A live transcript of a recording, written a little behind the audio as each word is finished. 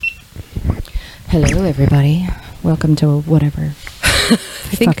Hello, everybody. Welcome to whatever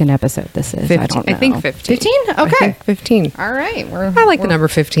fucking episode this is. 15, I don't know. I think 15. 15? Okay. I think 15. All right. I like the number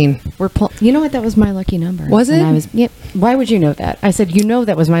 15. You know what? That was my lucky number. Was it? Yep. Why would you know that? I said, you know,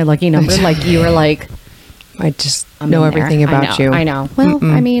 that was my lucky number. Like you were like, I just I'm know in there. everything about you. I know. Well,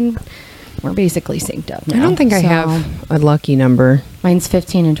 I mean, we're basically synced up now. I don't think I So, have a lucky number. Mine's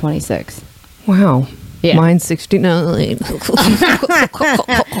 15 and 26. Wow. Yeah. Mine's 69.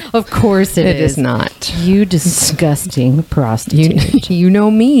 Of course It is not. You disgusting prostitute. You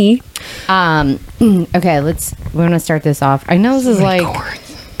know me. Okay, we're gonna start this off. I know this is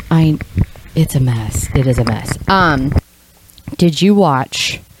it's a mess. It is a mess. Did you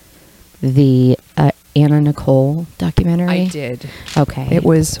watch the Anna Nicole documentary? I did. Okay. It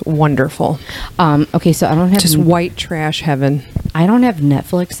was wonderful. Okay, so I don't have Just white trash heaven. I don't have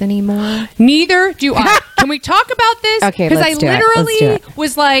Netflix anymore. Neither do I. Can we talk about this? Okay, because I let's do it. Let's do literally it.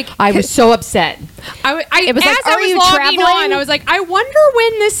 was like, I was so upset. It was as like, I are was you logging traveling? on, I was like, I wonder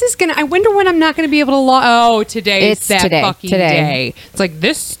when this is gonna. I wonder when I'm not gonna be able to log. Oh, today's It's that today. fucking Today. day. It's like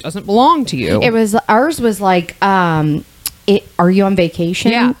this doesn't belong to you. Ours was like, are you on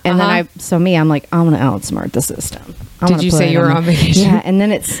vacation? Yeah, And then I'm like, I'm gonna outsmart the system. Did you say you were on vacation? Yeah, and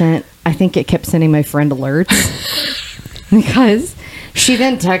then I think it kept sending my friend alerts because she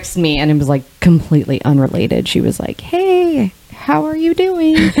then texted me and it was like completely unrelated. She was like, hey, how are you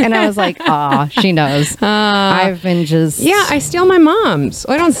doing? And I was like, she knows. I've been just... Yeah, I steal my mom's.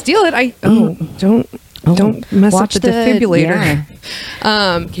 I don't steal it. Don't mess up Watch the defibrillator.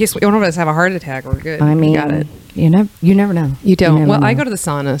 yeah. In case one of us have a heart attack, we're good. I mean, we got it. you never know. You don't. never Well, know. I go to the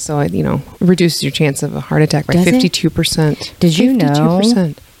sauna, so it reduces your chance of a heart attack by Does it? 52%. Did you know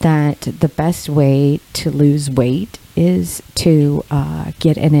 52%. that the best way to lose weight is to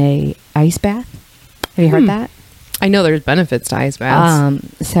get in a ice bath? Have you heard that? I know there's benefits to ice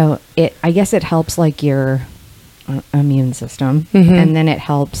baths. So I guess it helps like your immune system, Mm-hmm. and then it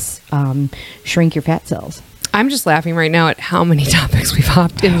helps shrink your fat cells. I'm just laughing right now at how many topics we've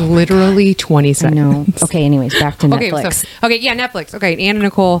hopped in literally 20 I seconds. know. Okay. Anyways, back to Netflix. Yeah, Netflix. Okay, Anna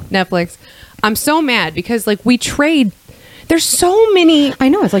Nicole, Netflix. I'm so mad because we trade. There's so many. I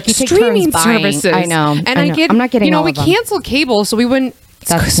know. It's like you take streaming turns buying. services. I know. And I know. get. I'm not getting all we of them. canceled cable so we wouldn't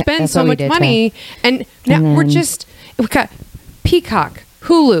spend that's so what we much did, money. And now we've got Peacock,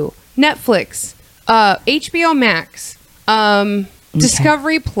 Hulu, Netflix, HBO Max,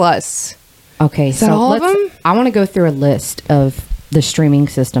 Discovery Plus. Okay, that all of them? I want to go through a list of the streaming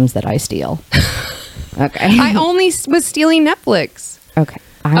systems that I steal. Okay. I only was stealing Netflix. Okay.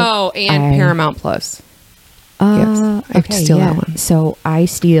 And Paramount Plus. Yes, I steal that one. So I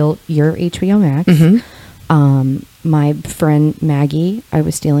steal your HBO Max. Mm-hmm. My friend Maggie, I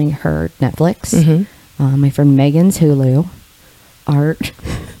was stealing her Netflix. Mm-hmm. My friend Megan's Hulu.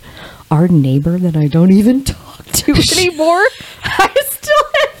 Our neighbor that I don't even talk to anymore. I still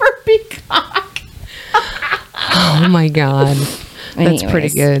have her Peacock. Oh my god, that's pretty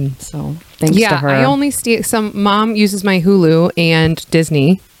good. So thanks to her. I only steal. Some mom uses my Hulu and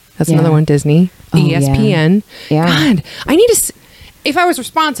Disney. That's Yeah. another one. Disney, Oh, ESPN. Yeah. God, I need to. If I was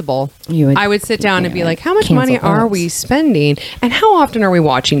responsible, I would sit down and be like, how much money cancel are those. we spending? And how often are we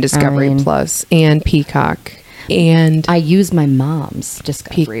watching Discovery Plus and Peacock? And I use my mom's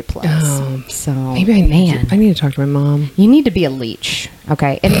Discovery Plus. So maybe I need to talk to my mom. You need to be a leach,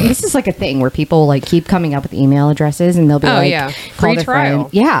 okay? And this is like a thing where people like keep coming up with email addresses, and they'll be call free their trial.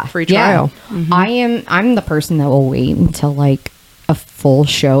 friend. Yeah, Free trial. Yeah. I'm the person that will wait until like a full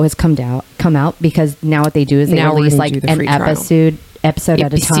show has come out, because now what they do is they Now we're release gonna like do the an free trial. episode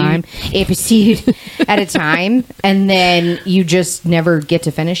at a time, episode at a time, and then you just never get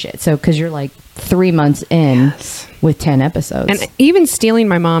to finish it. So because you're like 3 months in with 10 episodes, And even stealing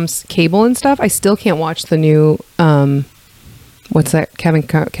my mom's cable and stuff, I still can't watch the new what's that Kevin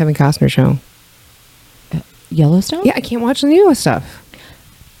Costner show? Yellowstone. Yeah, I can't watch the new stuff.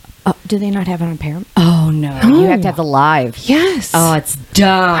 Do they not have it on Paramount? Oh no, you have to have the live. Yes. Oh, it's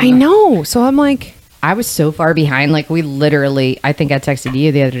dumb. I know. So I'm like, I was so far behind. Like we literally, I think I texted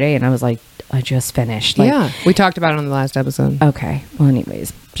you the other day, and I was like, I just finished. Like, yeah, we talked about it on the last episode. Okay. Well,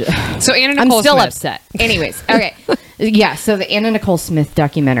 anyways, So Anna I'm Nicole still Smith. upset. Anyways, okay. Yeah. So the Anna Nicole Smith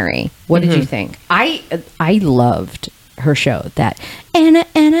documentary. What did you think? I loved her show. That Anna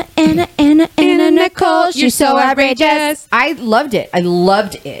Nicole, she's so outrageous. I loved it. I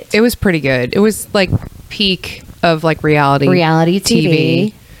loved it. It was pretty good. It was like peak of like reality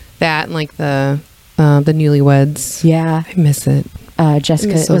TV. That and like the Newlyweds. Yeah. I miss it.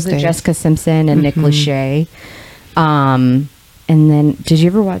 Jessica Miss those was it days. Jessica Simpson and Nick Lachey. And then did you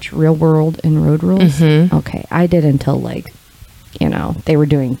ever watch Real World and Road Rules? Okay, I did until like they were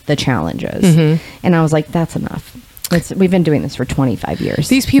doing the challenges. And I was like, that's enough. We've been doing this for 25 years.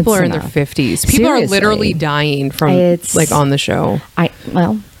 These people It's are enough. in their 50s. People are Seriously. literally dying from It's- like on the show.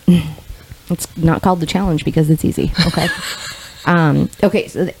 It's not called the challenge because it's easy. Okay. Okay.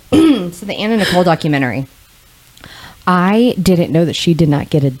 So the Anna Nicole documentary, I didn't know that she did not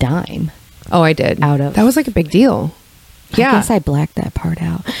get a dime. Oh, I did. Out of- that was like a big deal. I Yeah. guess I blacked that part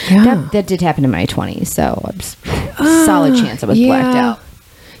out. Yeah. That did happen in my 20s, so solid chance I was blacked out.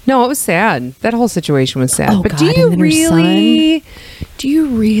 No, it was sad. That whole situation was sad. Oh, but God, do you and then her do you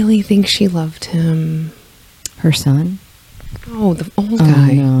really think she loved him? Her son? Oh, the old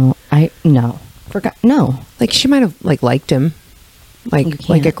Oh, guy. no. Forgot. No. Like she might have liked him, You like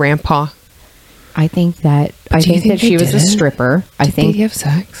can't. a grandpa. I think that Do you think that she they was a did it? stripper. I Did think they have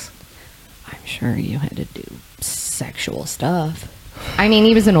sex? I'm sure you had to do sexual stuff. I mean,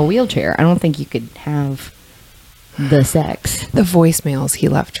 he was in a wheelchair. I don't think you could have the sex. The voicemails he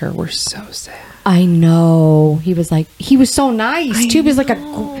left her were so sad. I know. He was so nice too. He was like but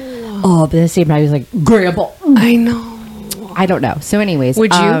at the same time, he was like, grandpa. I know. I don't know. So anyways.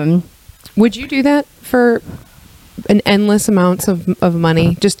 Would you? Would you do that for an endless amounts of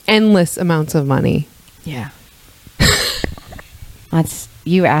money? Just endless amounts of money. Yeah.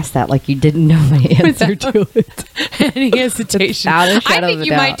 You asked that like you didn't know my answer to it. Any hesitation? Without a I shadow of think a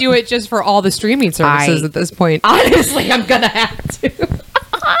you doubt. might do it just for all the streaming services at this point. Honestly, I'm gonna have to.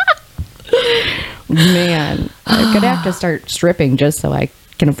 Man, I'm gonna have to start stripping just so I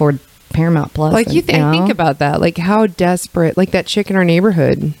can afford Paramount Plus. Like I think about that. Like how desperate. Like that chick in our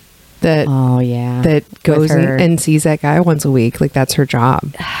neighborhood that Oh yeah, that goes With her- and sees that guy once a week. Like that's her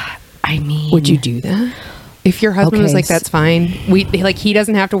job. I mean, Would you do that? If your husband was Okay, like, that's fine. He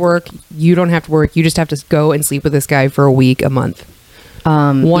doesn't have to work. You don't have to work. You just have to go and sleep with this guy for a week, a month.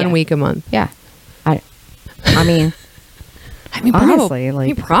 One yeah. week a month. Yeah, I mean,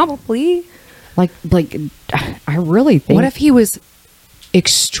 honestly, probably. like, I really think. What if he was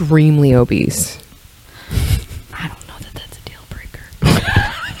extremely obese? I don't know that that's a deal breaker.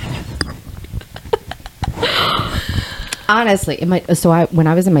 Honestly, when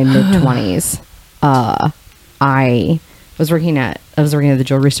I was in my mid 20s, I was working at the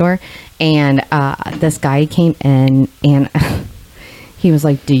jewelry store, and this guy came in and he was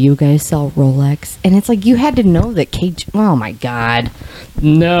like, "Do you guys sell Rolex?" And it's like you had to know that Kate. Oh my god,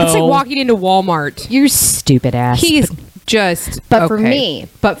 no! It's like walking into Walmart. You're stupid ass. He's just. But okay.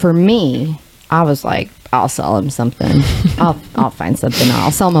 for me, I was like, I'll sell him something. I'll find something.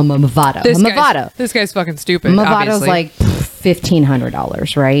 I'll sell him a Movado. This guy's fucking stupid. Movado's obviously. like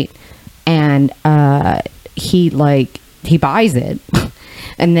 $1,500, right? And he buys it,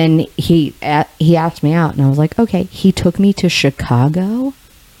 and then he asked me out, and I was like, okay. He took me to Chicago.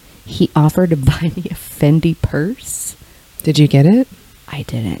 He offered to buy me a Fendi purse. Did you get it? I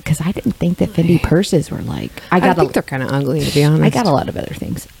didn't, because I didn't think that Fendi purses were like. I think they're kind of ugly, to be honest. I got a lot of other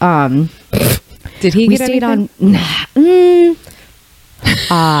things. Did he? We get stayed anything?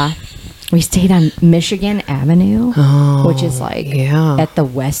 we stayed on Michigan Avenue, which is like at the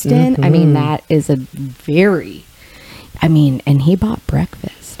West End. I mean, that is and he bought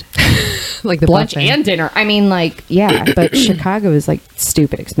breakfast, like the lunch buffet. and dinner. I mean, like, yeah, but Chicago is like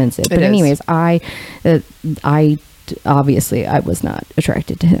stupid expensive. But is. anyways, I obviously I was not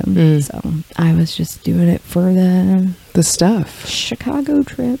attracted to him, so I was just doing it for the stuff. Chicago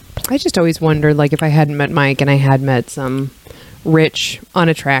trip. I just always wondered, like, if I hadn't met Mike and I had met some rich,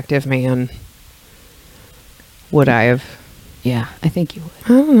 unattractive man, would I have? Yeah, I think you would. I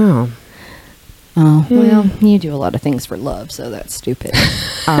don't know. Oh, well, you do a lot of things for love, so that's stupid.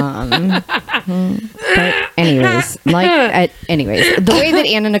 But anyways, the way that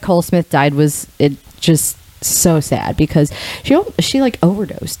Anna Nicole Smith died was it just so sad because she like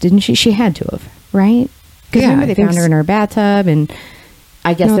overdosed, didn't she? She had to have, right? Because remember they found her in her bathtub, and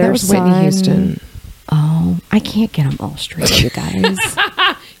I guess that was Whitney Houston. Oh, I can't get them all straight, you guys.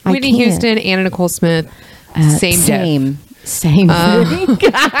 Whitney Houston, Anna Nicole Smith, same thing.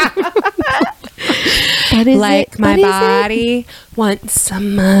 What is like it? my What is it? body wants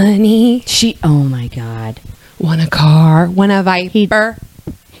some money. Oh my god. Want a car? Want a Viper?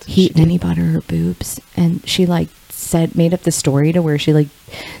 Then he bought her boobs, and she made up the story to where she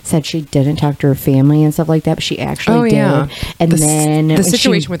said she didn't talk to her family and stuff like that, but she actually did. Yeah. And then the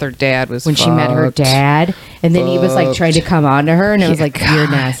situation with her dad was when she met her dad, and then he was like trying to come on to her, and it was like, "You're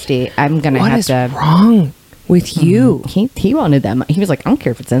nasty. I'm gonna what have is to." wrong with you? He wanted that. He was like, "I don't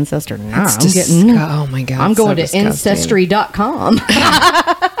care if it's incest or not. Oh my god! I'm going to disgusting. ancestry.com."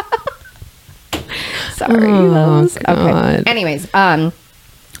 Sorry, Oh, those. Okay. God. Anyways,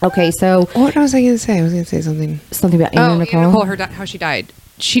 Okay, so What was I going to say? I was going to say something. something about Anna Nicole. Nicole, how she died.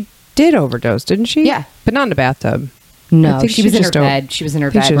 She did overdose, didn't she? Yeah. But not in a bathtub. I No, think she was in her just bed. She was in her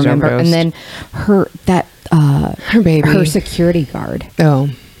think bed, she was remember? overdosed. And then Her baby. her security guard Oh,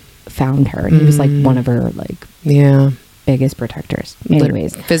 found her. He was like one of her like yeah. biggest protectors.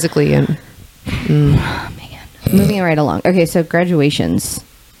 Anyways, Physically and... oh, man. Moving right along. Okay, so graduations,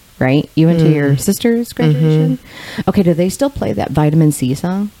 right? You went to your sister's graduation? Okay, do they still play that Vitamin C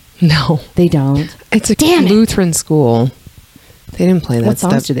song? No. They don't. It's a Damn it. Lutheran school. They didn't play that What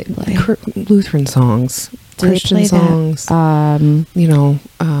songs stuff. do they play? Lutheran songs. Do they Christian play songs. that? You know,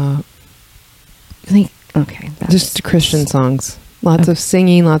 I think, okay. That's, just Christian songs. Lots of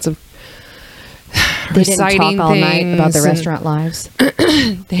singing, lots of they didn't talk reciting all night about the things and- restaurant lives,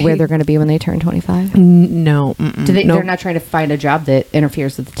 where they're going to be when they turn 25. No. Do they? no. They're not trying to find a job that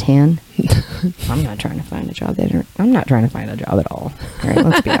interferes with the tan. I'm not trying to find a job that. I'm not trying to find a job at all. All right,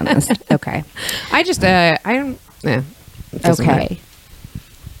 let's be honest. Okay. I just, I don't, yeah. It doesn't matter. Okay.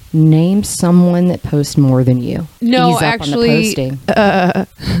 Name someone that posts more than you. No, Ease up actually, on the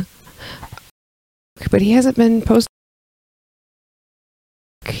posting. but he hasn't been posting.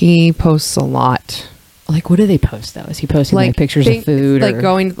 He posts a lot. Like, what do they post though? Is he posting like pictures of food, like or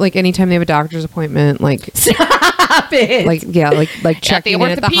going, like anytime they have a doctor's appointment, like Stop it? like yeah, like checking in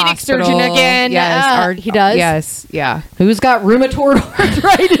at the orthopedic hospital. surgeon again. Yes, He does? Yes, yeah. Who's got rheumatoid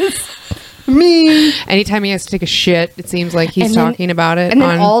arthritis? Me. Anytime he has to take a shit, it seems like he's And then- talking about it. And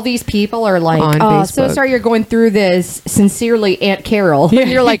then all these people are like, on "Oh, so Facebook. sorry you're going through this. Sincerely, Aunt Carol." And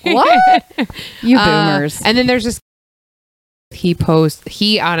you're like, "What? You boomers." And then there's this.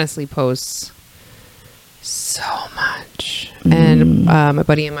 He honestly posts so much. And a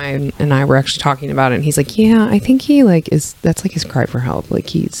buddy of mine and I were actually talking about it, and he's like, yeah, I think he that's like his cry for help. Like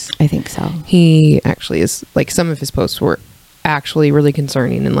I think so. he actually is, like, some of his posts were actually really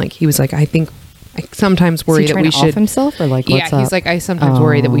concerning, and like he was like, I sometimes worry Is he that trying we to should off himself, or like, yeah, what's he's up? like, I sometimes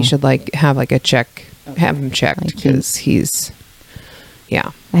worry that we Oh. should like have like a check, have him checked, Like because he's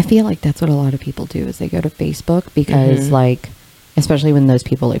yeah. I feel like that's what a lot of people do is they go to Facebook because like, especially when those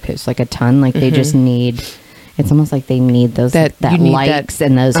people like post like a ton, like they just need. It's almost like they need those That that you need likes that-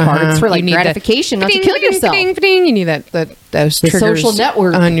 and those hearts for You like need that gratification, not to ding, kill ding, yourself. ding, ding. You need those The triggers social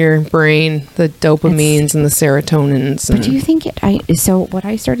network. on your brain, the dopamines and the serotonins. But do you think so what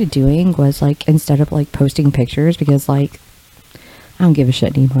I started doing was like, instead of like posting pictures, because like I don't give a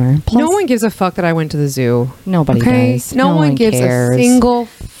shit anymore. Plus, no one gives a fuck that I went to the zoo. nobody Okay? does. No one gives cares. a single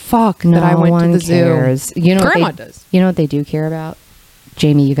fuck that I went to the cares. zoo. You know Grandma what does. You know what they do care about?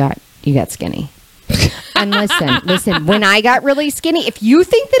 Jamie, you got skinny. And listen, when I got really skinny, if you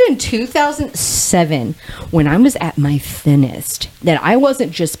think that in 2007, when I was at my thinnest, that I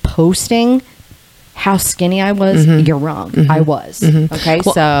wasn't just posting how skinny I was, you're wrong. I was. Okay,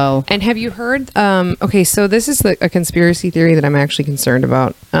 Well, so And have you heard? Okay, so this is a conspiracy theory that I'm actually concerned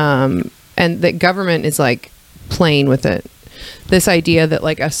about, and the government is like playing with it. This idea that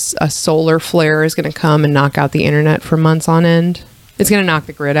like a solar flare is going to come and knock out the internet for months on end. It's going to knock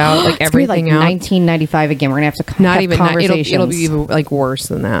the grid out, like it's gonna be everything like out. 1995 again. We're gonna have to Not have even that. conversations. It'll be even like worse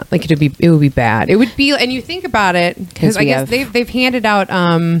than that. Like it would be bad. It would be, and you think about it, because I we guess have- they've handed out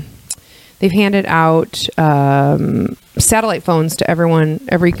satellite phones to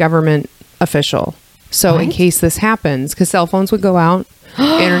every government official. So in What? case this happens, because cell phones would go out,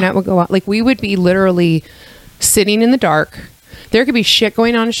 internet would go out. Like we would be literally sitting in the dark. There could be shit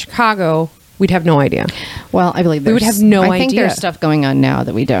going on in Chicago. We'd have no idea. Well, I believe We would have no I think idea. there's stuff going on now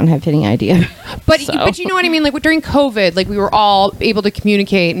that we don't have any idea. But So- but you know what I mean? Like during COVID, like we were all able to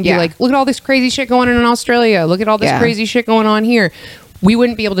communicate and be Yeah. like, look at all this crazy shit going on in Australia. Look at all this Yeah. crazy shit going on here. We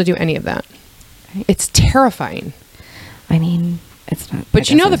wouldn't be able to do any of that. It's terrifying. I mean, it's not.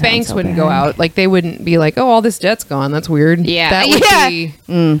 But you know the banks wouldn't go out. Like they wouldn't be like, oh, all this debt's gone. That's weird. Yeah. That would Yeah. be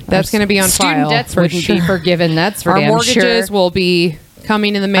that's going to be on Student file. debts for wouldn't sure. be forgiven. That's for Our damn mortgages sure. will be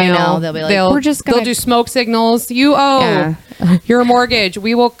coming in the mail. know. They'll be like, "We're just gonna-" they'll do smoke signals. You owe your mortgage.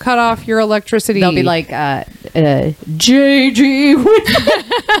 We will cut off your electricity. They'll be like, JG with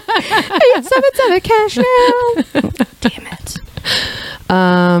 877 cash now. Damn it.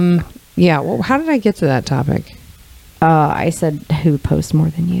 Yeah. Well, how did I get to that topic? I said, who posts more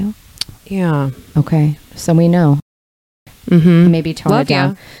than you? Yeah. Okay, so we know. Mm-hmm. Maybe tone Love it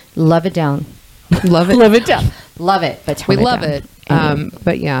down. Love it down. Love it. Love it down. Love it, but tone We it love down. it. Anyway.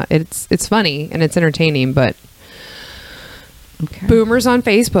 But yeah, it's funny and it's entertaining. But Okay. boomers on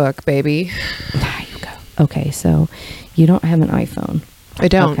Facebook, baby. There you go. Okay, so you don't have an iPhone. I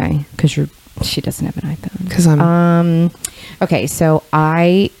don't. Okay, because she doesn't have an iPhone. Because I'm. Okay, so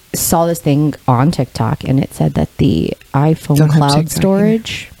I saw this thing on TikTok, and it said that the iPhone Don't have cloud TikTok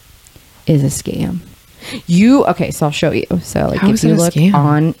storage is a scam. So I'll show you. So like How if is you it a look scam?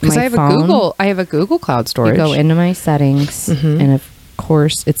 on Because my phone, I have a Google Cloud storage. you go into my settings, and of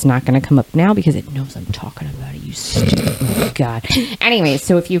course it's not going to come up now because it knows I'm talking about it. You stupid oh God. Anyway,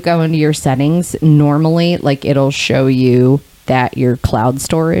 so if you go into your settings, normally like it'll show you that your cloud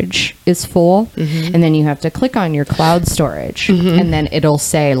storage is full, and then you have to click on your cloud storage, and then it'll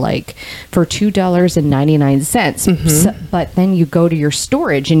say like for $2.99. But then you go to your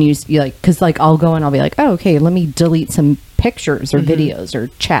storage and you like, because like I'll go and I'll be like, oh, okay, let me delete some pictures or videos or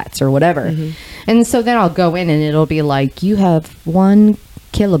chats or whatever, and so then I'll go in and it'll be like you have 1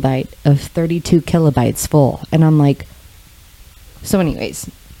 kilobyte of 32 kilobytes full, and I'm like, so anyways.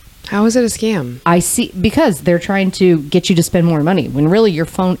 How is it a scam? I see, because they're trying to get you to spend more money when really your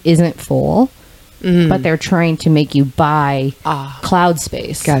phone isn't full, but they're trying to make you buy cloud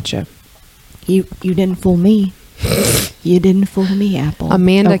space. Gotcha. You didn't fool me. You didn't fool me, Apple.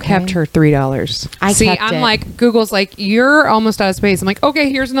 Amanda Okay. kept her $3. I See, kept I'm it. like, Google's like, you're almost out of space. I'm like, okay,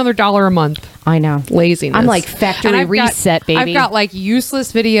 here's another $1 a month. I know. Laziness. I'm like factory And I've got- reset, baby. I've got like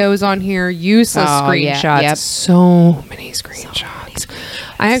useless videos on here, useless Oh, yeah, screenshots. yep. So many screenshots.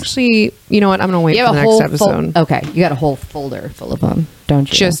 I actually, you know what? I'm gonna wait You for have the a next whole episode. Okay, you got a whole folder full of them,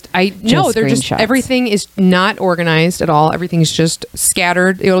 don't you? No, they're just screenshots. everything is not organized at all. Everything's just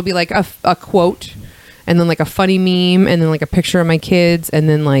scattered. It'll be like a quote, and then like a funny meme, and then like a picture of my kids, and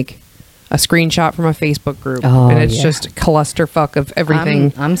then like a screenshot from a Facebook group, Oh, and it's yeah. just a clusterfuck of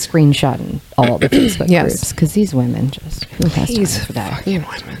everything. I'm screenshotting all the Facebook Yes. groups because these women just who has These time for that? fucking Who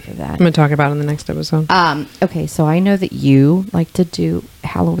has time for that? I'm gonna talk about it in the next episode. Okay, so I know that you like to do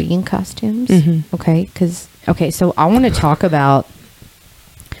Halloween costumes. Okay, so I want to talk about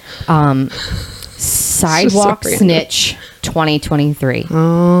Sidewalk random. Snitch 2023.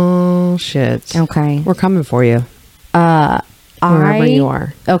 Oh shit! Okay, We're coming for you. Wherever you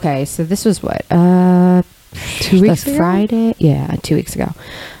are. Okay, so this was what 2 weeks ago? Friday. Yeah, 2 weeks ago.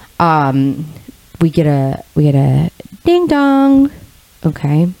 We get a ding dong.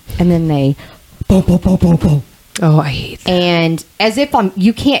 Okay, and then they boom boom boom boom boom. Oh, I hate that. And as if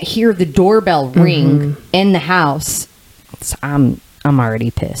you can't hear the doorbell ring in the house. So I'm already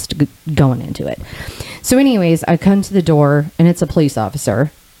pissed going into it. So anyways, I come to the door and it's a police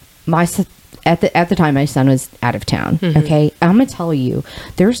officer. At the time my son was out of town. Okay, I'm gonna tell you,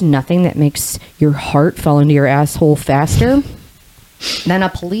 there's nothing that makes your heart fall into your asshole faster than a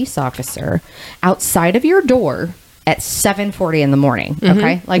police officer outside of your door at 7:40 in the morning.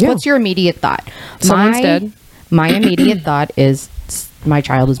 Okay, like Yeah. what's your immediate thought? Someone's dead. My immediate thought is my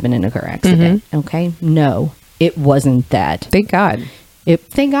child has been in a car accident. Okay, no, it wasn't that. Thank God.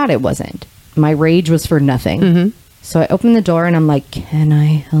 Thank God it wasn't. My rage was for nothing. So I opened the door and I'm like, "Can I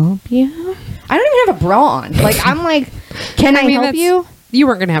help you?" I don't even have a bra on. Like I'm like, "Can I, help you?" You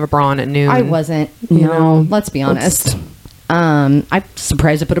weren't gonna have a bra on at noon. I wasn't. You No, know, let's be honest. I'm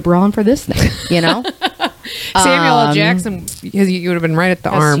surprised I put a bra on for this thing. You know, Samuel L. Jackson, because you would have been right at the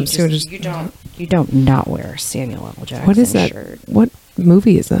arms. You don't not wear a Samuel L. Jackson What is that? shirt. What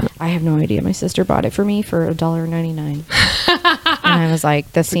movie is that? I have no idea. My sister bought it for me for $1.99, and I was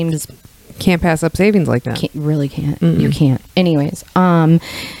like, "That seems Can't pass up savings like that. really can't. You can't." Anyways,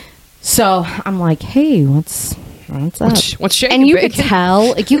 so I'm like, "Hey, what's up?" What's shaking, And you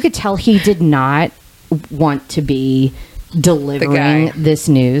bacon? could tell he did not want to be delivering guy. this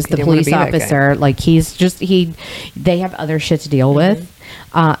news. The didn't wanna police be that officer, like they have other shit to deal with.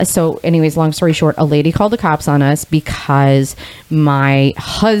 So anyways, long story short, a lady called the cops on us because my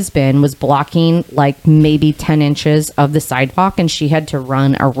husband was blocking like maybe 10 inches of the sidewalk and she had to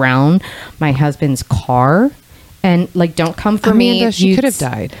run around my husband's car. And like, don't come for me. Amanda, she You- could have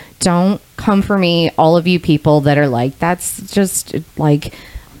died. Don't come for me, all of you people that are like, that's just like,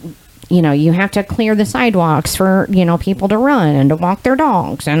 you know, you have to clear the sidewalks for, you know, people to run and to walk their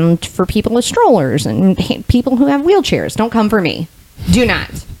dogs and for people with strollers and people who have wheelchairs. Don't come for me. Do not.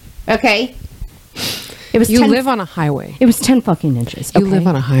 Okay? It was You 10 live on a highway. It was 10 fucking inches. You okay? live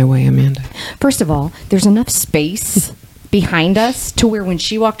on a highway, Amanda. First of all, there's enough space behind us to where when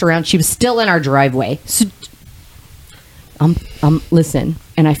she walked around, she was still in our driveway. So, listen,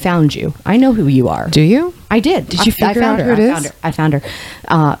 and I found you. I know who you are. Do you? I did. Did you figure out who it is? I found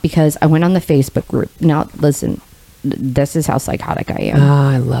her because I went on the Facebook group. Now, listen, this is how psychotic I am.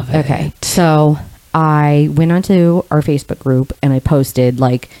 I love it. Okay, so I went onto our Facebook group and I posted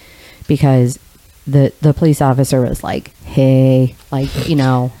like because the police officer was like, "Hey, like, you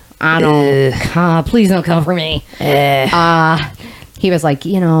know, I don't, please don't come for me." He was like,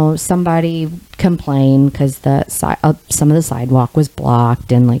 you know, somebody complained because some of the sidewalk was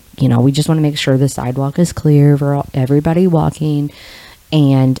blocked, and like, you know, we just want to make sure the sidewalk is clear for everybody walking.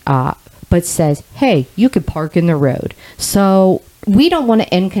 And but says, hey, you could park in the road. So we don't want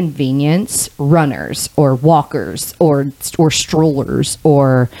to inconvenience runners or walkers or strollers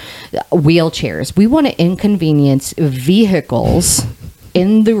or wheelchairs. We want to inconvenience vehicles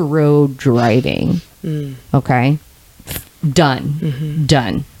in the road driving. Okay? Done.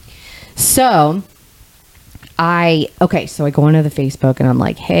 Done. So so I go into the Facebook and I'm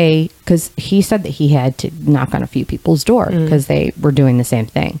like, hey, because he said that he had to knock on a few people's door because they were doing the same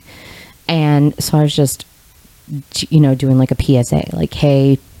thing. And so I was just, doing like a PSA, like,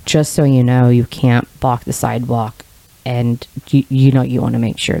 hey, just so you know, you can't block the sidewalk, and you want to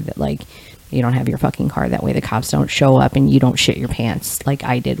make sure that like you don't have your fucking car, that way the cops don't show up and you don't shit your pants like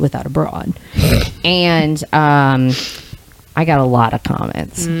I did without a bra on. And I got a lot of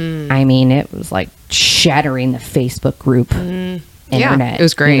comments. I mean, it was like shattering the Facebook group internet. Yeah, it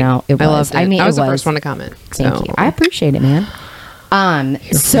was great. It was. I loved it. I mean, I was it the first one to comment. Thank you. I appreciate it, man.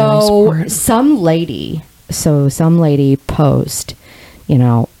 So some lady post,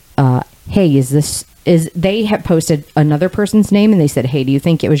 hey, they had posted another person's name and they said, hey, do you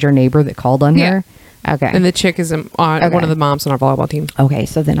think it was your neighbor that called on her? Okay. And the chick is one of the moms on our volleyball team. Okay.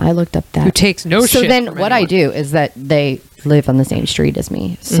 So then I looked up that. Who takes no shit. So then what I do is that they live on the same street as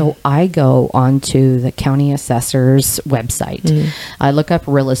me. So I go onto the county assessor's website. I look up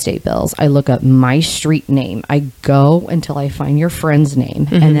real estate bills. I look up my street name. I go until I find your friend's name.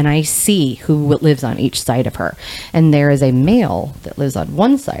 And then I see who lives on each side of her. And there is a male that lives on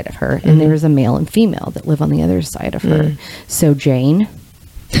one side of her. And there is a male and female that live on the other side of her. So Jane...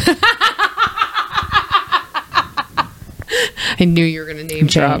 I knew you were going to name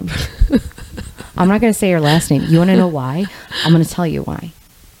drop. I'm not going to say her last name. You want to know why? I'm going to tell you why.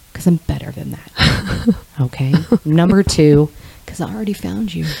 Because I'm better than that. Okay? Number 2, because I already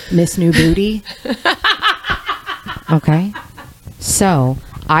found you, Miss New Booty. Okay? So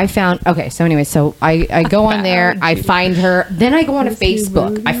I found... Okay, so anyway, so I go on there. I find her. Then I go on to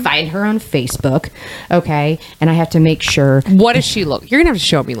Facebook. I find her on Facebook. Okay? And I have to make sure... What does she look? You're going to have to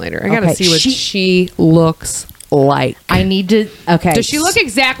show me later. I got to see what she looks like. I need to... Okay. Does she look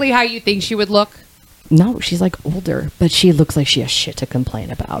exactly how you think she would look? No, she's like older, but she looks like she has shit to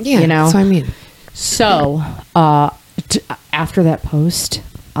complain about. Yeah, that's what I mean. So, after that post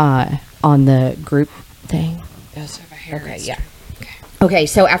on the group thing... Okay, yeah. Okay,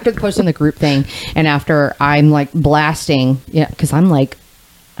 so after the post on the group thing, and after I'm like blasting, because I'm like,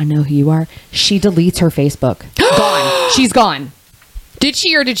 I know who you are, she deletes her Facebook. Gone. She's gone. Did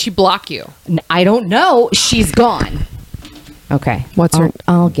she or did she block you? I don't know. She's gone. Okay. What's her?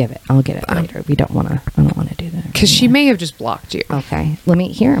 I'll get it later. I don't want to do that. Because she may have just blocked you. Okay. I'm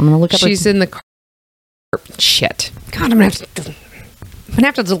going to look up. She's in the car. Shit. God, I'm going to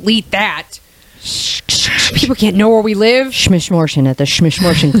have to delete that. People can't know where we live. Schmishmortion at the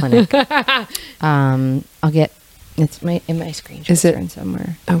Schmishmortion Clinic. I'll get, it's in my screenshot. Is it in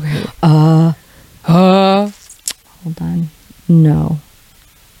somewhere? Okay. Hold on. No,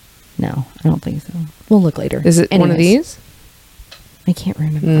 I don't think so. We'll look later. Is it one of these? I can't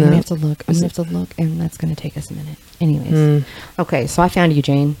remember. No. I'm gonna have to look. And that's gonna take us a minute. Anyways. Okay, so I found you,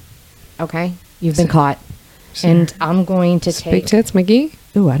 Jane. Okay, you've been caught, and I'm going to take big tits, McGee.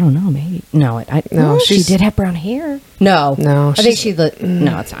 Ooh, I don't know, maybe. No, she did have brown hair. No, I think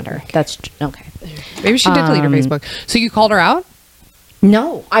no, it's not her. That's okay. Maybe she did delete her Facebook. So you called her out?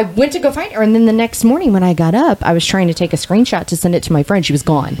 No, I went to go find her, and then the next morning when I got up, I was trying to take a screenshot to send it to my friend. She was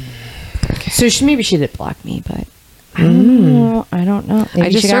gone. Okay. So maybe she did block me, but I don't know. Maybe I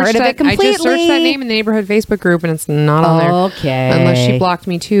just searched that name in the neighborhood Facebook group, and it's not on there. Okay. Unless she blocked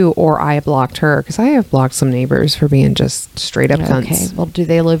me too, or I blocked her, because I have blocked some neighbors for being just straight up cunts. Okay. Well, do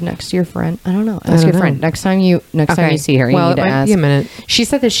they live next to your friend? I don't know. Ask your friend next time you see her. Well, you need to ask. Be a minute. She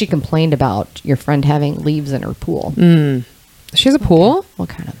said that she complained about your friend having leaves in her pool. She has a pool? What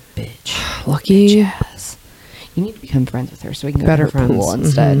kind of bitch? Lucky. Bitch. You need to become friends with her so we can go Better to her friends. pool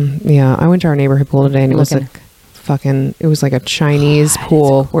instead. Yeah, I went to our neighborhood pool today, and it was like it was like a Chinese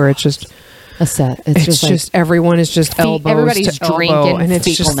pool where it's just a set. It's just everyone is just elbows everybody's to elbow, drinking, and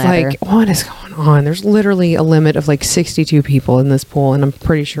it's just like, what is going on? There's literally a limit of like 62 people in this pool, and I'm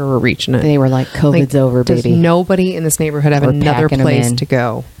pretty sure we're reaching it. They were like, COVID's over, baby. Does nobody in this neighborhood have another place to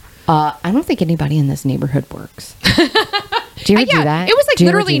go? I don't think anybody in this neighborhood works. Do you ever do that? It was like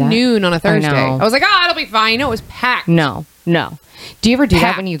literally noon on a Thursday. I was like, it'll be fine. No, it was packed. No. Do you ever do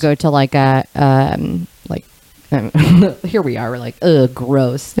that when you go to like a here we are, we're like, ugh,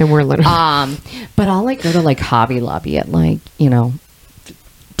 gross. And we're literally but I'll like go to like Hobby Lobby at like, 10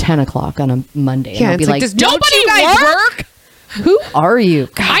 o'clock on a Monday. Yeah, and I'll be like, does nobody work? Who are you?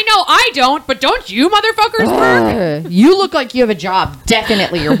 I know I don't, but don't you motherfuckers work? You look like you have a job.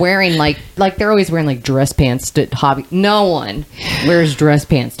 Definitely, you're wearing like they're always wearing like dress pants to Hobby. No one wears dress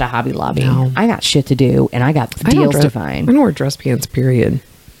pants to Hobby Lobby. No. I got shit to do, and I got deals to find. I don't wear dress pants, period.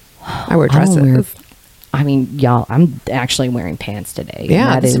 I wear dresses. I mean, y'all, I'm actually wearing pants today.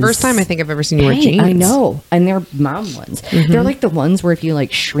 Yeah, and it's the first time I think I've ever seen you wear Hey, jeans. I know, and they're mom ones. They're like the ones where if you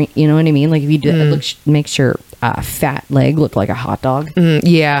like shrink, you know what I mean? Like if you do, it looks makes your fat leg look like a hot dog.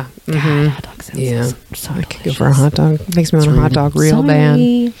 Yeah. God, hot dog sounds Yeah. so I could go for a hot dog. Makes me want a hot dog real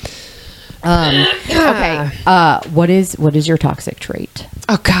Sorry. bad. Okay. What is your toxic trait?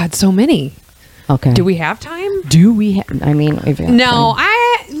 Oh God, so many. Okay. Do we have time? Do we? I mean, if No,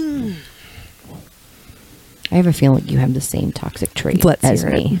 I have a feeling you have the same toxic trait Let's as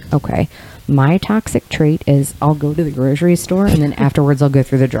hear me. Okay. My toxic trait is I'll go to the grocery store and then afterwards I'll go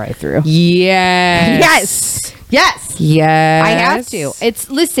through the drive-through. Yes. Yes. Yes. I have to. I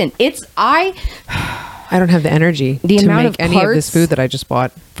don't have the energy The to amount make of any of this parts- food that I just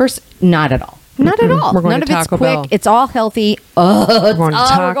bought. first not at all. Not at all. We're going None to of it's Taco quick. Bell. It's all healthy. We're going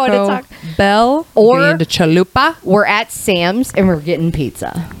to we're going to Taco Bell Or- going to Chalupa. We're at Sam's and we're getting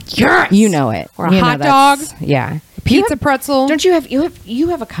pizza. Yes. You know it. Or a You know hot that's- dog. Yeah. Pizza pretzel. Don't you have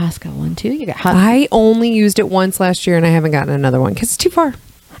a Costco one too? You got hot. I only used it once last year and I haven't gotten another one because it's too far.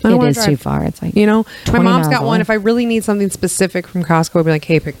 I don't It wanna is drive. too far. It's like You know, my 20 mom's miles got one. away. If I really need something specific from Costco, I'd be like,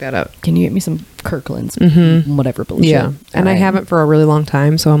 hey, pick that up. Can you get me some Kirkland's? Whatever bullshit. Yeah. And I All right. haven't for a really long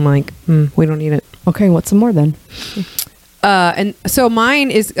time. So I'm like, we don't need it. Okay, what's some more then? And so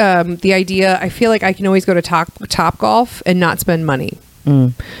mine is the idea. I feel like I can always go to Top Golf and not spend money.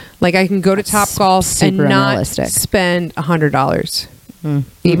 Like I can go to Top Golf and super not unrealistic. spend $100.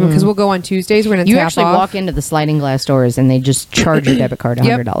 Even because we'll go on Tuesdays. We're gonna You tap actually off. walk into the sliding glass doors and they just charge your debit card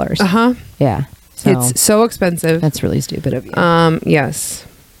 $100. Uh huh. Yeah. So It's so expensive. that's really stupid of you. Yes.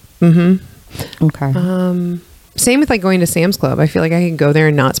 Okay. Same with like going to Sam's Club. I feel like I can go there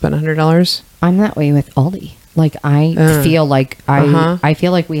and not spend $100. I'm that way with Aldi. Like I feel like I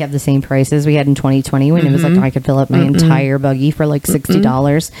feel like we have the same prices we had in 2020 when it was like I could fill up my entire buggy for like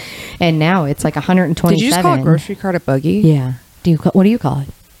 $60, and now it's like 127. Did you just call a grocery cart a buggy? Yeah. What do you call it?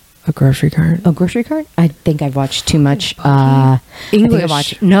 A grocery cart. A grocery cart? I think I've watched too much English.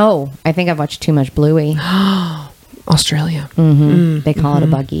 I think I've watched too much Bluey. Australia. They call it a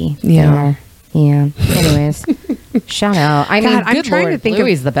buggy. Yeah. Yeah. Anyways, shout out. I mean, God, I'm good trying Lord, to think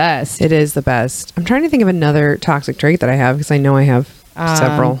Bluey's the best. It is the best. I'm trying to think of another toxic trait that I have because I know I have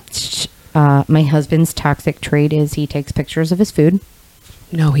several. My husband's toxic trait is he takes pictures of his food.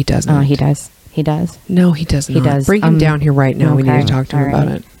 No, he doesn't. He does. He does. No, he doesn't. He does. Bring him down here right now. We okay. need to talk to him All about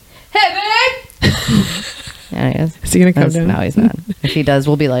right. it. Hey, babe! Yeah, he is. Is he going to come down? No, he's not. If he does,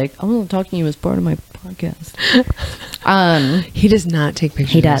 we'll be like, I'm talking to you as part of my podcast. He does not take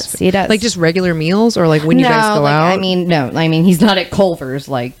pictures. He of his does. food. He does. Like just regular meals or like when you guys go out? I mean, he's not at Culver's.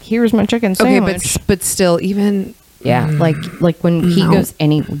 Like, here's my chicken okay, sandwich. but still, even yeah, like when he No. goes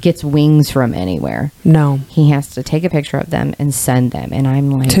gets wings from anywhere, no. he has to take a picture of them and send them. And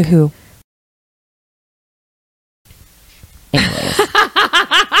I'm like, To who? anyways.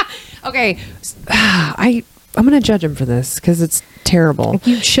 Okay, I'm going to judge him for this because it's terrible.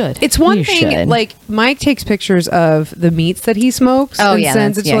 You should. It's one You thing, should. like Mike takes pictures of the meats that he smokes Oh, and yeah,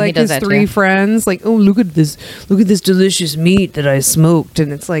 sends it that's- to yeah, he like does his that 3 too. friends. Like, oh, look at this delicious meat that I smoked,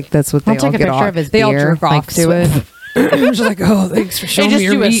 and it's like that's what they I'll all take a get picture off. of his They all beer, jerk like, off to it. I'm just like, oh, thanks for showing me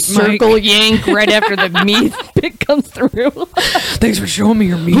your meat, Mike. yank right after the meat pick comes through. Thanks for showing me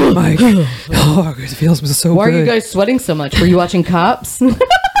your meat, Mike. Oh, it feels so Why good. are you guys sweating so much? Were you watching Cops?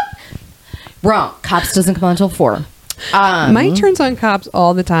 Wrong. Cops doesn't come on until 4. Mike turns on Cops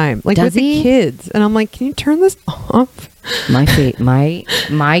all the time, like Does with the he? kids, and I'm like, can you turn this off?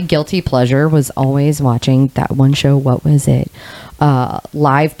 My guilty pleasure was always watching that one show. What was it?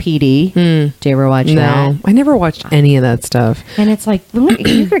 Live PD. Did you ever watch that? No, I never watched any of that stuff. And it's like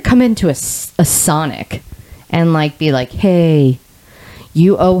you're gonna come into a Sonic and like be like, hey,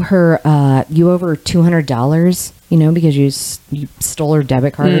 you owe her $200, you know, because you stole her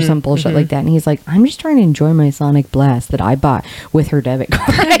debit card or some bullshit like that. And he's like, I'm just trying to enjoy my Sonic Blast that I bought with her debit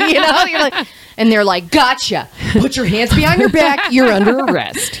card. You know, you're like, and they're like, gotcha. Put your hands behind your back. You're under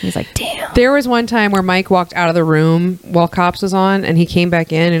arrest. He's like, damn. There was one time where Mike walked out of the room while Cops was on, and he came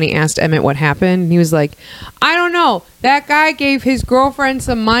back in and he asked Emmett what happened. And he was like, I don't know. That guy gave his girlfriend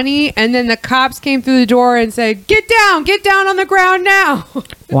some money, and then the cops came through the door and said, get down on the ground now.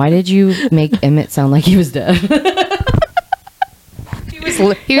 Why did you make Emmett sound like he was dead? He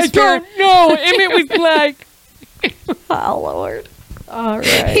was scared. know. Emmett was like, oh, Lord. All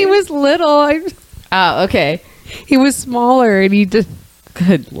right. He was little. Oh, okay. He was smaller, and he just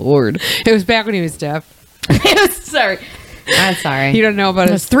Good Lord. It was back when he was deaf. Sorry. I'm sorry. You don't know about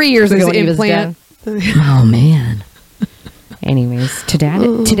It was his 3 years his ago when he was implant. dead. Oh, man. Anyways,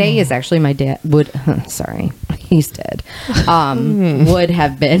 today is actually my dad sorry, he's dead. Would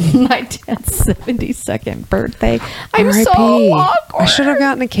have been my dad's 72nd birthday. I'm so awkward. I should have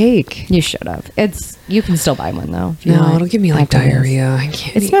gotten a cake. You should have. You can still buy one though. If you No, want. it'll give me like After this. diarrhea. I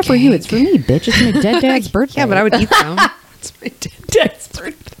can't. It's eat not for you. It's cake. for me, bitch. It's my dead dad's birthday. Yeah, but I would eat some. It's my dad's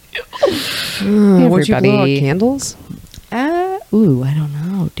birthday. Would you blow out candles? I don't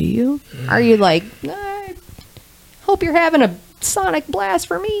know. Do you? Are you like? Hope you're having a sonic blast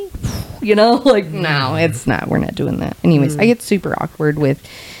for me. You know, like no, it's not. We're not doing that. Anyways, I get super awkward with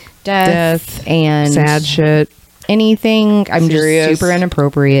death and sad shit. Anything. I'm Serious. just super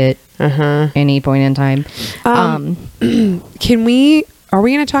inappropriate. Any point in time. Can we? Are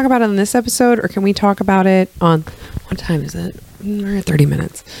we going to talk about it on this episode, or can we talk about it on? What time is it? We're at 30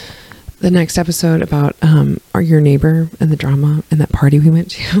 minutes. The next episode about your neighbor and the drama and that party we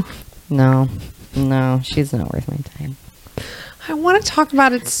went to. No, she's not worth my time. I want to talk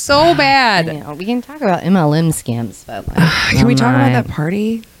about it so bad. I know. We can talk about MLM scams, but like, Can we talk about that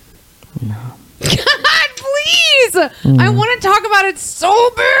party? No. God, please! I want to talk about it so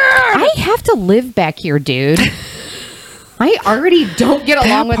bad. I have to live back here, dude. I already don't get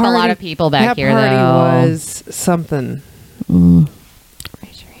along with a lot of people back here, That party though. was something.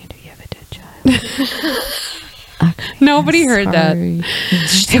 Raise your hand if you have a dead child. Okay, Nobody heard that.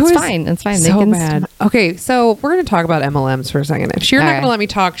 It's It was fine. It's fine. So bad. Okay, so we're going to talk about MLMs for a second. If you're not Okay. going to let me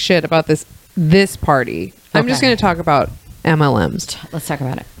talk shit about this party, I'm just Okay. going to talk about MLMs. Let's talk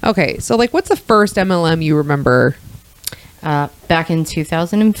about it. Okay, so like, what's the first MLM you remember? Back in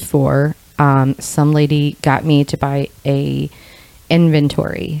 2004, some lady got me to buy a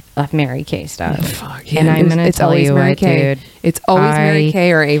inventory of Mary Kay stuff. Fuck, yeah, And I'm going to it's tell always you Mary what, Kay. dude. It's always Mary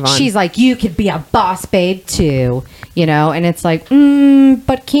Kay or Avon. She's like, you could be a boss babe too, you know? And it's like,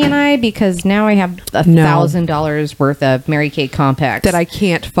 but can I? Because now I have $1,000 worth of Mary Kay compacts that I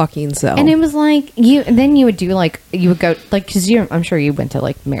can't fucking sell. And it was like, then you would do like, you would go like, cause I'm sure you went to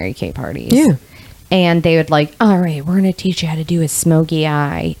like Mary Kay parties. Yeah. And they would like, all right, we're going to teach you how to do a smoky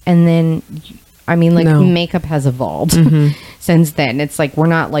eye. And then, No. makeup has evolved since then. It's like, we're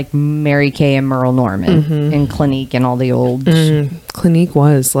not like Mary Kay and Merle Norman and Clinique and all the old Clinique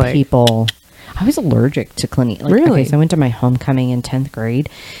was like people. I was allergic to Clinique. Like, Really? Okay, so I went to my homecoming in 10th grade.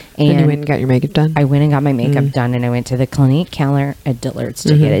 And you And went and got your makeup done? I went and got my makeup done. And I went to the Clinique counter at Dillard's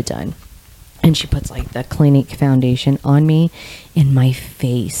to get it done. And she puts like the Clinique foundation on me. And my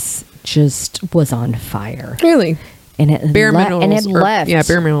face just was on fire. Really? And it Bare Minerals. and it or- left. Yeah,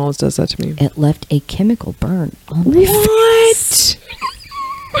 Bare Minerals does that to me. It left a chemical burn on my face.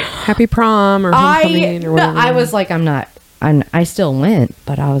 Happy prom or homecoming or whatever. I was like, I still went,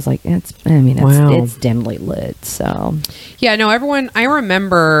 but I was like, Wow. it's dimly lit. So Yeah, no, everyone, I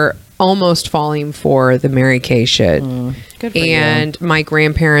remember almost falling for the Mary Kay shit. good for And my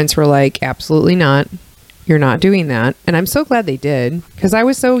grandparents were like, absolutely not. You're not doing that. And I'm so glad they did, because I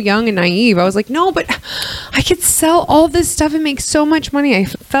was so young and naive. I was like, no, but I could sell all this stuff and make so much money. I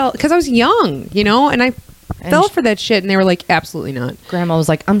felt, because I was young, you know, and I fell for that shit. And they were like, absolutely not. Grandma was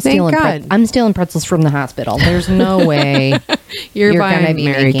like, I'm Thank stealing God. pretzels from the hospital. There's no way You're gonna buying be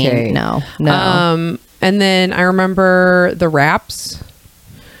Mary making Kay. no. And then I remember the wraps.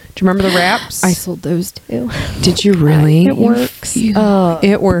 Do you remember the wraps? I sold those too. Did you really? It works.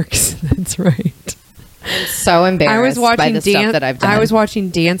 It works. That's right. So embarrassed I was watching by the stuff that I've done. I was watching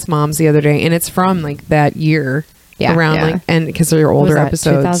Dance Moms the other day, and it's from like that year. Yeah, around yeah. like, and because they're older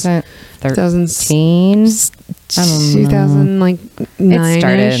episodes. 2013. 2000 like 9 It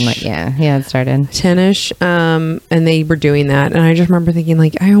started in like it started. 10ish. And they were doing that, and I just remember thinking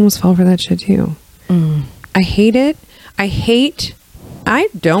like, I almost fell for that shit too. I hate it. I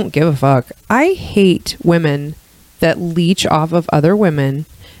don't give a fuck. I hate women that leech off of other women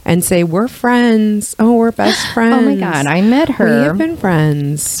and say, we're friends. Oh, we're best friends. Oh my God, I met her. We have been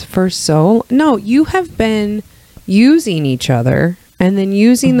friends for so... No, you have been using each other and then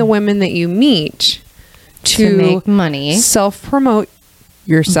using the women that you meet to make money. Self-promote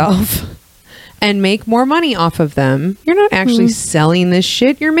yourself and make more money off of them. You're not actually selling this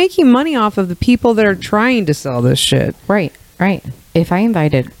shit. You're making money off of the people that are trying to sell this shit. Right. If I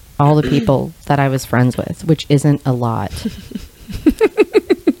invited all the people that I was friends with, which isn't a lot,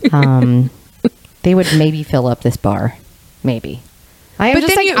 they would maybe fill up this bar. Maybe. I am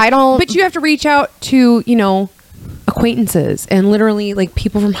just like, I don't... But you have to reach out to, acquaintances and literally like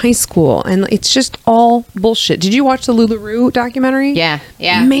people from high school, and it's just all bullshit. Did you watch the LuLaRoe documentary? Yeah.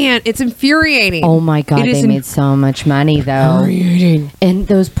 Man, it's infuriating. Oh my God, It is they made so much money though. infuriating. And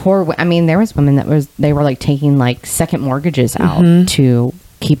those poor, I mean, there was women they were like taking like second mortgages out Mm-hmm. to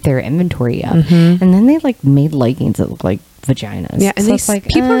keep their inventory up. And then they like made leggings that look like vaginas. Yeah, and So these it's like,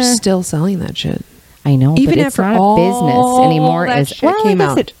 people are still selling that shit. I know, even but it's after not all a business anymore. that Is shit well, came I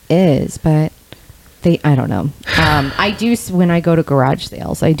guess out. it is, but I don't know. I do when I go to garage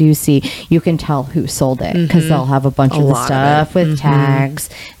sales, I do see you can tell who sold it because they'll have a bunch of the lot of stuff with tags,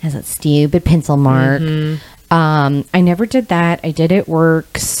 has that stupid pencil mark. I never did that. I did It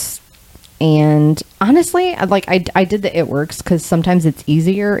Works. And honestly, I did the It Works because sometimes it's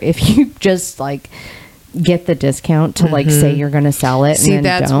easier if you just like get the discount to like say you're going to sell it. See, and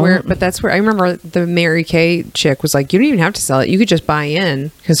then that's don't. where I remember the Mary Kay chick was like, you don't even have to sell it. You could just buy in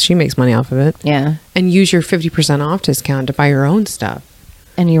because she makes money off of it. Yeah. And use your 50% off discount to buy your own stuff.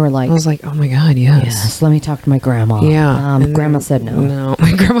 And you were like, I was like, oh my God, yes. yes, let me talk to my grandma. Yeah. And Grandma then- said no. No,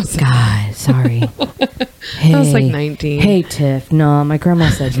 my grandma said God, sorry. Hey, I was like 19. Hey, Tiff. No, my grandma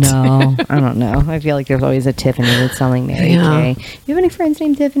said no. I don't know. I feel like there's always a Tiffany that's selling Mary Yeah. Kay. You have any friends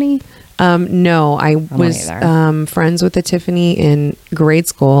named Tiffany? No, I was either. friends with a Tiffany in grade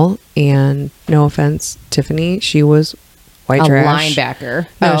school, and no offense, Tiffany, she was white A trash. linebacker.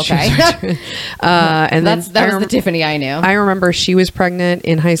 No, Oh, she was okay. white trash. And that was the Tiffany I knew. I remember she was pregnant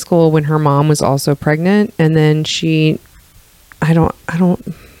in high school when her mom was also pregnant, and then I don't want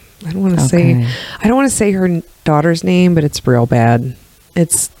to Okay. say her daughter's name, but it's real bad.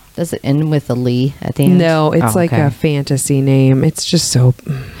 Does it end with a Lee at the end? No, it's Oh, like okay. a fantasy name. It's just so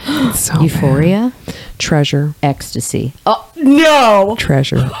it's so bad. Euphoria? Treasure. Ecstasy. Oh, no.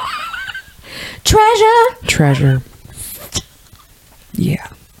 Treasure. Treasure. Yeah.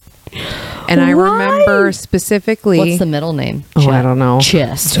 And I remember specifically. What's the middle name? Oh, I don't know.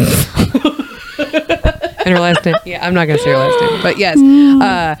 Chest. And her last name. Yeah, I'm not going to say her last name. But yes.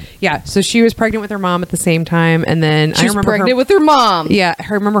 Yeah. So she was pregnant with her mom at the same time. And then I She's remember pregnant with her mom. Yeah. I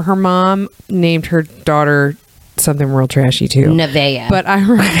remember her mom named her daughter something real trashy too. Nevaeh. But I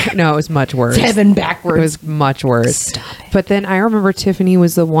remember. No, it was much worse. Seven backwards. It was much worse. Stop it. But then I remember Tiffany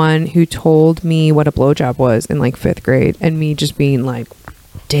was the one who told me what a blowjob was in like 5th grade. And me just being like,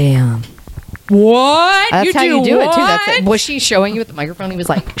 Damn. what? That's how you do it too. That's what? it. Was she showing you with the microphone? She was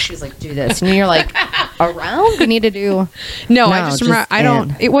like, do this. And you're like, around? You need to do. No, I just remember,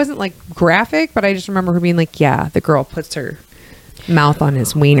 in. it wasn't like graphic, but I just remember her being like, yeah, the girl puts her mouth on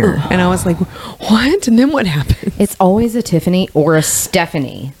his wiener. And I was like, what? And then what happened? It's always a Tiffany or a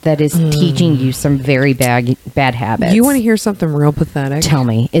Stephanie that is teaching you some very bad habits. You want to hear something real pathetic? Tell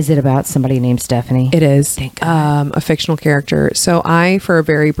me, is it about somebody named Stephanie? It is a fictional character. So I, for a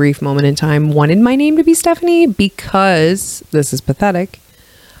very brief moment in time, wanted my name to be Stephanie because, this is pathetic,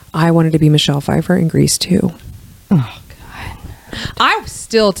 I wanted to be Michelle Pfeiffer in Grease 2. Oh, God. I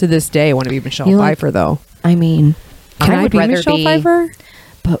still, to this day, want to be Michelle You like- Pfeiffer, though. I mean, Can I would be rather Michelle be- Pfeiffer?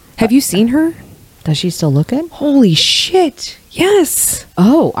 But Have you seen her? does she still look good? Holy shit. Yes.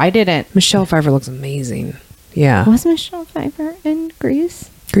 Oh, I didn't. Michelle Pfeiffer looks amazing. Yeah. Was Michelle Pfeiffer in Grease?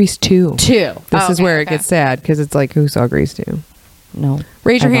 Grease 2. Two. This is where it gets sad because it's like, who saw Grease 2? No.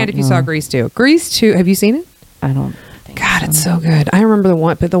 Raise your I hand don't if you saw know. Grease 2. Grease 2, have you seen it? I don't think God, it's so good. I remember the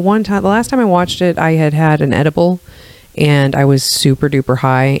last time I watched it, I had an edible and I was super duper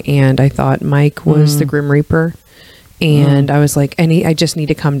high and I thought Mike was the Grim Reaper. And I was like, I just need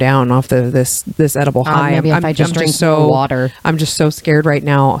to come down off this edible high. maybe if I just drink more water. I'm just so scared right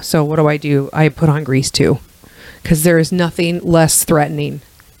now. So what do? I put on Grease 2 because there is nothing less threatening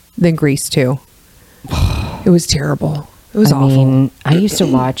than Grease 2. It was terrible. It was awful. mean, I used to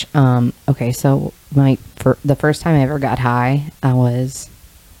watch. Okay, so the first time I ever got high, I was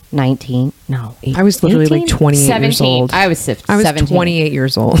 19. No, 18, I was literally like 28 years 17. old. I was 17. 28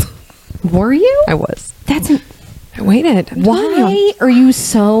 years old. Were you? I was. That's I waited. I'm telling you. why are you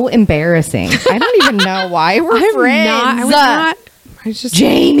so embarrassing? I don't even know why we're I'm friends. not. I was not. I was just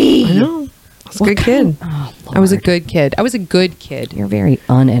Jamie. I know. I was a good kid. I was a good kid. I was a good kid. You're a very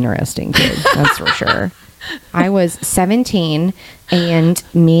uninteresting kid. That's for sure. I was 17, and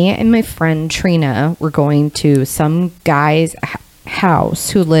me and my friend Trina were going to some guy's house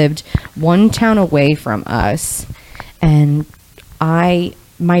who lived one town away from us, and my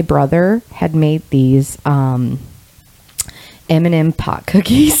brother had made these M&M pot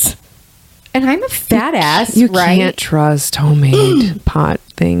cookies, and I'm a fat ass. You right? can't trust homemade pot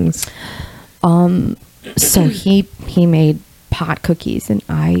things. So he made pot cookies, and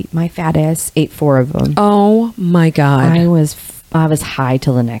my fat ass ate 4 of them. Oh my God. I was I was high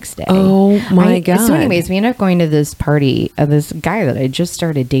till the next day. Oh my God. So anyways, we ended up going to this party of this guy that I just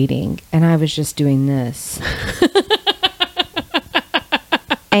started dating, and I was just doing this.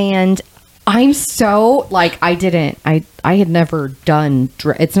 And I'm so like, I had never done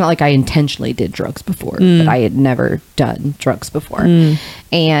it's not like I intentionally did drugs before, but I had never done drugs before.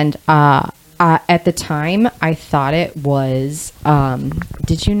 And at the time I thought it was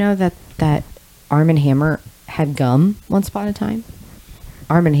did you know that Arm & Hammer had gum once upon a time?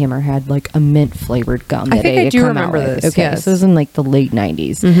 Arm & Hammer had like a mint flavored gum. I think I do remember this. Okay, yes. so it was in like the late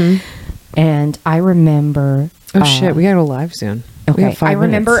 90s. And I remember Oh shit, we gotta go live soon. okay, I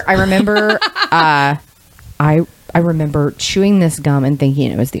remember I remember chewing this gum and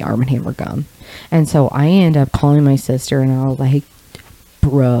thinking it was the Arm & Hammer gum. And so I ended up calling my sister and I was like,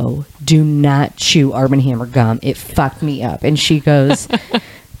 bro, do not chew Arm & Hammer gum. It fucked me up. And she goes,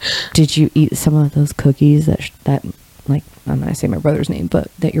 did you eat some of those cookies that like, I'm not gonna say my brother's name, but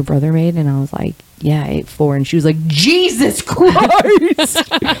that your brother made? And I was like, yeah, I ate 4. And she was like, Jesus Christ.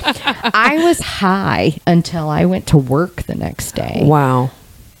 I was high until I went to work the next day. Wow.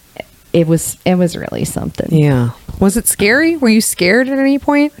 It was really something. Yeah. Was it scary? Were you scared at any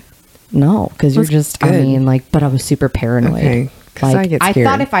point? No, because you're That's just, good. I mean, like, but I was super paranoid. Okay, 'cause I get I scared.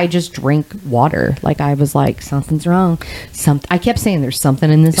 thought if I just drink water, like I was like, something's wrong. I kept saying there's something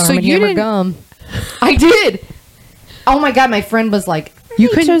in this So Arm & you Hammer didn't- gum. I did. Oh my God, my friend was like, You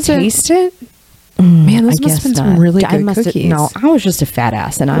 "Hey, couldn't Joseph." taste it? Man, those I must have been guess some not. really I good must have- cookies. No, I was just a fat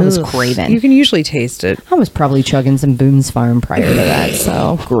ass and I was Ugh. craving. You can usually taste it. I was probably chugging some Boone's Farm prior to that,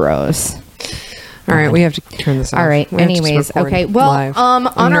 so gross. All right, we have to turn this off. All right. We have to Anyways, record okay. Well, live. on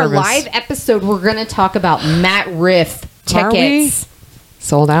I'm our nervous. live episode, we're going to talk about Matt Riff Are we? tickets.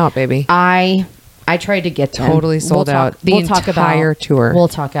 Sold out, baby. I tried to get them. Totally sold out. The entire tour. We'll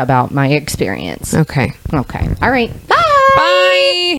talk about my experience. Okay. Okay. All right.